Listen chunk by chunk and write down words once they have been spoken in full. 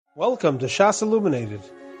Welcome to Shas Illuminated.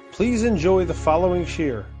 Please enjoy the following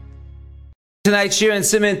shir. Tonight's shir in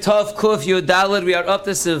Siman Tov Kuf Yud Daled. We are up to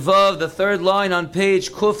Sivav, the third line on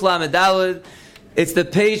page Kuf Lamed Daled. It's the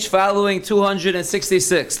page following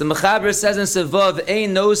 266. The Mechaber says in Sivav,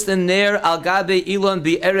 Ein Nosten Ner Al Gabe Ilon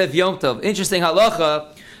Bi Erev Yom Tov. Interesting halacha.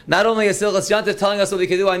 Not only is Hilchos Yontif telling us what we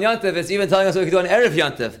can do on Yontif, it's even telling us what we can do on Erev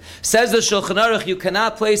Yontif. Says the Shulchan Aruch, you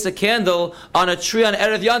cannot place a candle on a tree on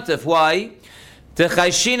Erev Yontif. Why? We're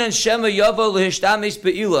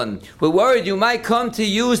worried you might come to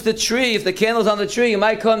use the tree. If the candle's on the tree, you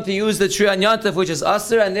might come to use the tree on Yontif, which is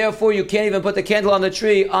Aser, and therefore you can't even put the candle on the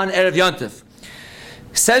tree on Erev Yontif.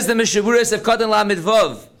 Says the Mishaburis of Katan La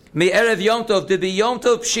Midvav, Me Erev Yom Tov, to be Yom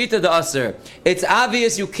Tov Pshita the Aser. It's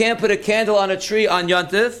obvious you can't put a candle on a tree on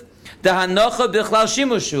Yontif. The hanocha bichlal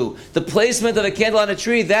shimushu, the placement of a candle on a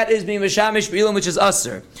tree, that is being mishamish b'ilam, which is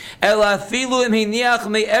aser. Ela afilu im hiniach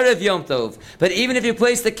me erev yom tov. But even if you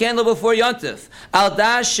place the candle before yontif, al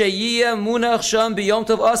da sheyiyah munach sham b'yom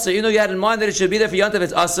tov aser. You know you had in mind that it should be there for yontif.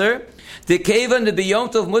 It's aser. The kavan the b'yom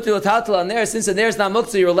tov mutil tatal on there. Since the nair is not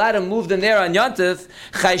muktzah, you're allowed to move the nair on yontif.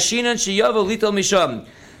 Chayshinan sheyavo litol misham.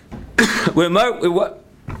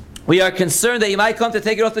 We are concerned that you might come to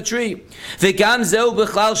take it off the tree. That's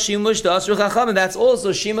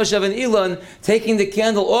also shimush of an ilan. Taking the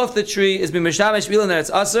candle off the tree is b'mishamish ilan that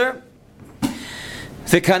it's aser.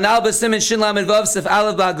 V'kanal b'simin shin lamed vav sif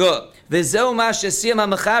alav b'ago. V'zeu mash yasiyam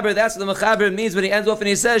ha'mechaber. That's what the mechaber means when he ends off and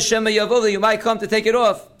he says shema yavov, that you might come to take it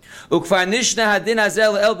off. Ukfar nishna hadin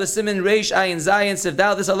azel el b'simin reish ayin zayin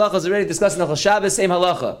sivdal. This halacha is already discussed in the Shabbos, same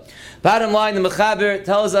halacha. Bottom line, the Mechaber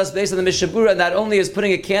tells us, based on the Mishabura, not only is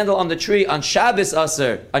putting a candle on the tree on Shabbos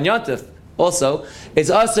aser, on Yontif also, it's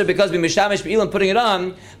aser because we mishamish be'ilan putting it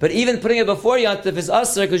on, but even putting it before Yontif is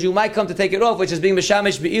aser because you might come to take it off, which is being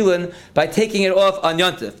mishamish be'ilan by taking it off on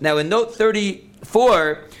Yontif. Now in note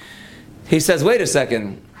 34, he says, wait a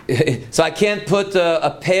second. So I can't put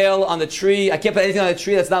a pail on the tree. I can't put anything on the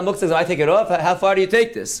tree that's not muktzah. So I take it off. How far do you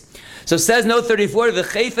take this? So says note 34,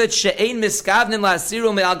 v'chefet she'ein miskavnin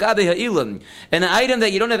la'asiru me'al gabe ha'ilim. An item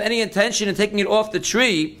that you don't have any intention in taking it off the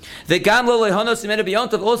tree. V'gam lo lehonos imenu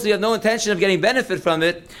b'yontav. Also, you have no intention of getting benefit from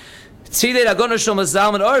it. Then you can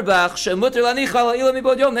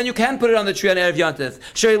put it on the tree on Erev Yontif.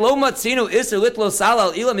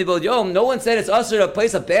 No one said it's usher to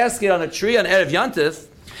place a basket on a tree on Erev Yontif.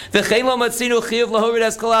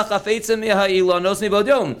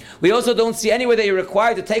 We also don't see anywhere that you're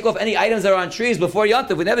required to take off any items that are on trees before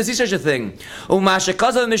Yontif. We never see such a thing. And that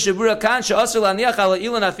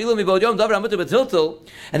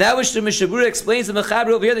which the Mishabura explains to Mechaber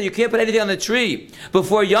over here, that you can't put anything on the tree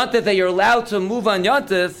before Yontif, that you're allowed to move on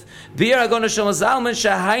Yontif.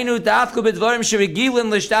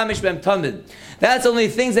 That's only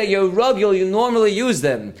things that you're rugul, you normally use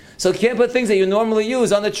them. So you can't put things that you normally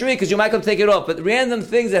use on the tree because you might come take it off. But random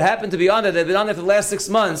things that happen to be on there, that have been on there for the last 6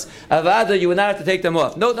 months, avada, you would not have to take them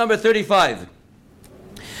off. Note number 35.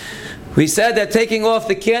 We said that taking off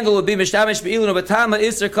the candle would be mishtamish be'ilun b'tama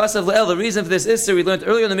iser kasav le'el. The reason for this iser we learned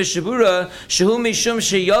earlier in the Mishabura, shehu mishum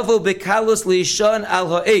sheyavu b'kalus li'ishan al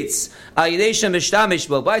ha'etz ayidesha mishtamish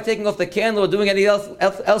bo. By taking off the candle or doing anything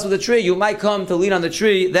else with the tree, you might come to lean on the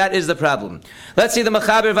tree. That is the problem. Let's see the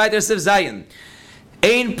Mechaber Vayter Siv Zayin.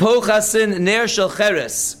 Ein pochasin ner shel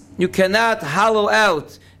cheres. You cannot hollow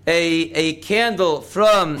out a candle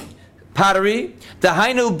from pottery.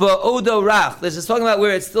 Dahainu ba'odo rach. This is talking about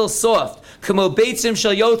where it's still soft. Kamo beitzim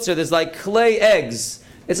shel yotzer. There's like clay eggs.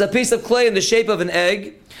 It's a piece of clay in the shape of an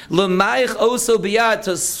egg. L'mayich oso biyad,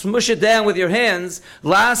 to smush it down with your hands.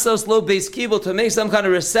 Lasos lo beis kibul, to make some kind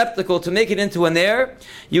of receptacle, to make it into an air.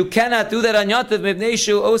 You cannot do that on Yontif.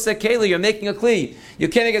 Mibneshu osa keli. You're making a kli. You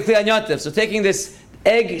can't make a kli on Yontif. So taking this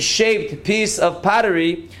egg-shaped piece of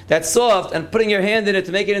pottery that's soft and putting your hand in it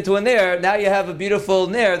to make it into a nair, now you have a beautiful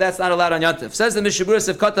nair. That's not allowed on Yontif. Says the Mishabura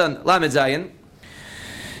Sif Katan Lamed Zayin,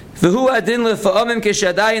 V'hu adin lefa'omim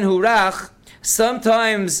keshadayin hurach.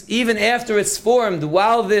 Sometimes, even after it's formed,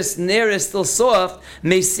 while this nair is still soft,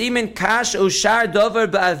 meisimin kash ushar dover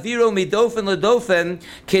ba'aviro midofen ledofen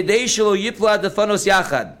kedei shelo yipla defanos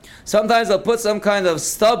yachad. Sometimes they'll put some kind of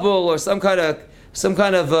stubble or some kind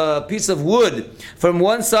of piece of wood from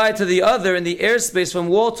one side to the other in the airspace from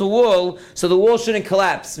wall to wall, so the wall shouldn't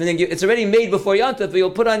collapse. Meaning it's already made before Yontif, but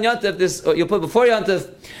you'll put on Yontif before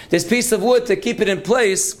Yontif this piece of wood to keep it in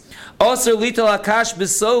place. Also, little akash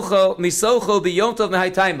misocho biyom tov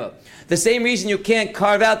mehaytaima. The same reason you can't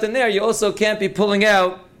carve out the nair, you also can't be pulling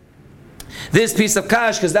out this piece of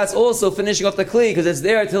kash, because that's also finishing off the kli, because it's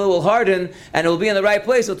there until it will harden and it will be in the right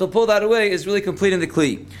place. So to pull that away is really completing the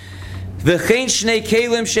kli. V'chein shnei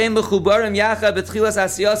kelim sheim mechubarim yachad b'tchilas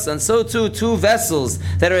asiyasa, and so too two vessels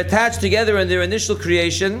that are attached together in their initial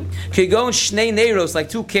creation, kigon shnei neiros, like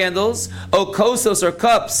two candles, o kosos or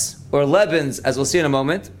cups, or lebens, as we'll see in a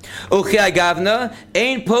moment. Uchai gavna,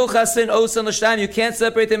 ein pochasin osan l'shtayim, you can't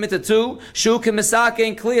separate them into two. Shu k'misake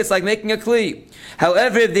and kli, it's like making a kli.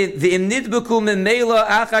 However, the imnidbuku memela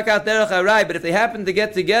achakat derech harai, but if they happen to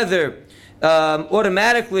get together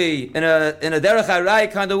automatically in a derech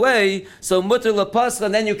harai kind of way, so mutter lapascha,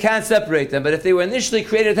 and then you can't separate them. But if they were initially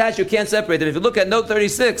created attached, you can't separate them. If you look at note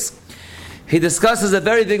 36, he discusses a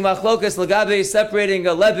very big machlokas lagabe separating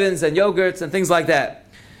lebens and yogurts and things like that.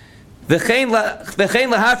 V'chein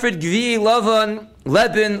lahafrid gvi lavan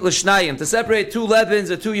leben l'shnayim, to separate two lebens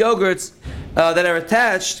or two yogurts that are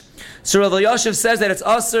attached. So Rav Yoshev says that it's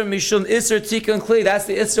Aser Mishum Isser Tikkun Kli. That's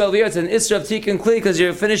the Isser over here. It's an Isser of Tikkun Kli because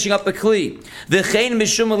you're finishing up a Kli. V'chein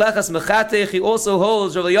Mishum Melechas Mechatech. He also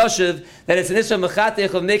holds, Rav Yoshev, that it's an Isser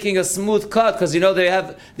Mechatech of making a smooth cut because they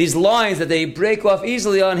have these lines that they break off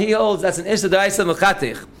easily on. He holds that's an Isser D'Aisa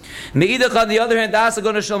Mechatech. Meidach, on the other hand, Dasa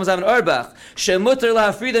Gon Shalom Zavan Arbach. Shemutter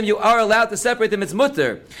lahafridem, you are allowed to separate them. It's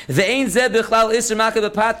mutter. Ve'ein zeh bichlal Isser Makeh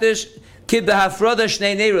B'Patish.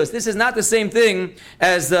 This is not the same thing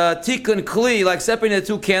as tikkun kli, like separating the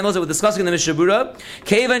two candles that we're discussing in the Mishabura.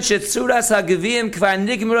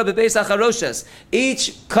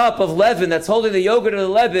 Each cup of leaven that's holding the yogurt or the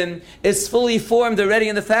leaven is fully formed already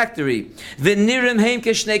in the factory. And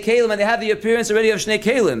they have the appearance already of shnei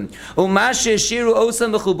kelim.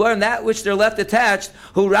 That which they're left attached,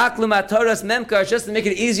 just to make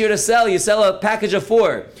it easier to sell. You sell a package of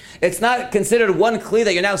 4. It's not considered one kli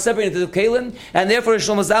that you're now separating into the kelim, and therefore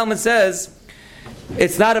Shlomo Zalman says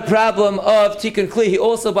it's not a problem of tikkun kli. He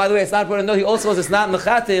also, by the way, it's not important to know, he also holds it's not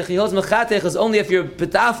mechatech. He holds mechatech is only if your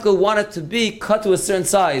pedafka want it to be cut to a certain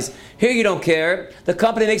size. Here you don't care. The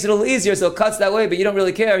company makes it a little easier, so it cuts that way, but you don't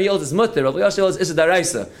really care. He holds it's mutter. Rav Yoshev holds Issa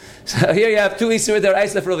Daraisa. So here you have 2 Issa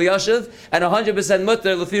Daraisa for Rav Yoshev, and 100%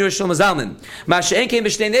 mutter Lefir Shlomo Zalman. Masha'en kein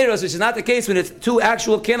b'shnei neiros, which is not the case when it's 2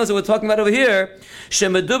 actual candles that we're talking about over here.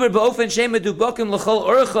 Shemeduber b'ofen shemedubokim l'chol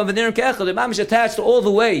orcham v'nirim ke'echad. They're mamish attached all the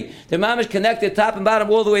way. They're mamish connected top and bottom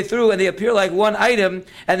all the way through, and they appear like one item,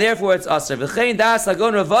 and therefore it's aser. V'chein das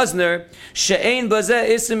hagon Rav Vosner she'ein bazeh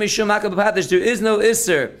iser mishum makeh b'patish. There is no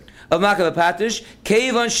iser of makeh b'patish.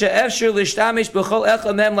 Keivan she'efshir lishtamish b'chol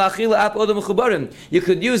echad mehem la'achila ap odom mechubarim. You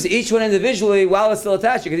could use each one individually while it's still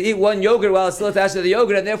attached. You could eat one yogurt while it's still attached to the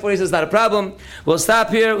yogurt, and therefore he says it's not a problem. We'll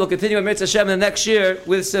stop here. We'll continue with Mitzvah Hashem in the next year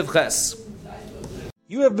with Siv Ches.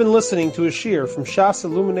 You have been listening to a shiur from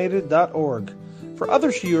shasilluminated.org. For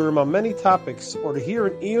other shiurim on many topics, or to hear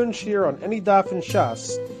an Iyun shiur on any daf in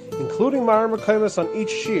Shas, including Ma'ar Mekaymas on each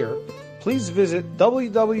shiur, please visit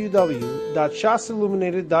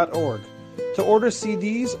www.shasilluminated.org. To order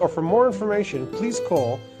CDs or for more information, please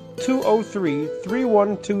call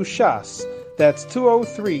 203-312-SHAS. That's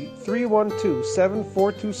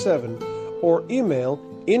 203-312-7427, or email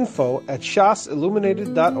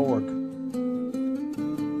info@shasilluminated.org.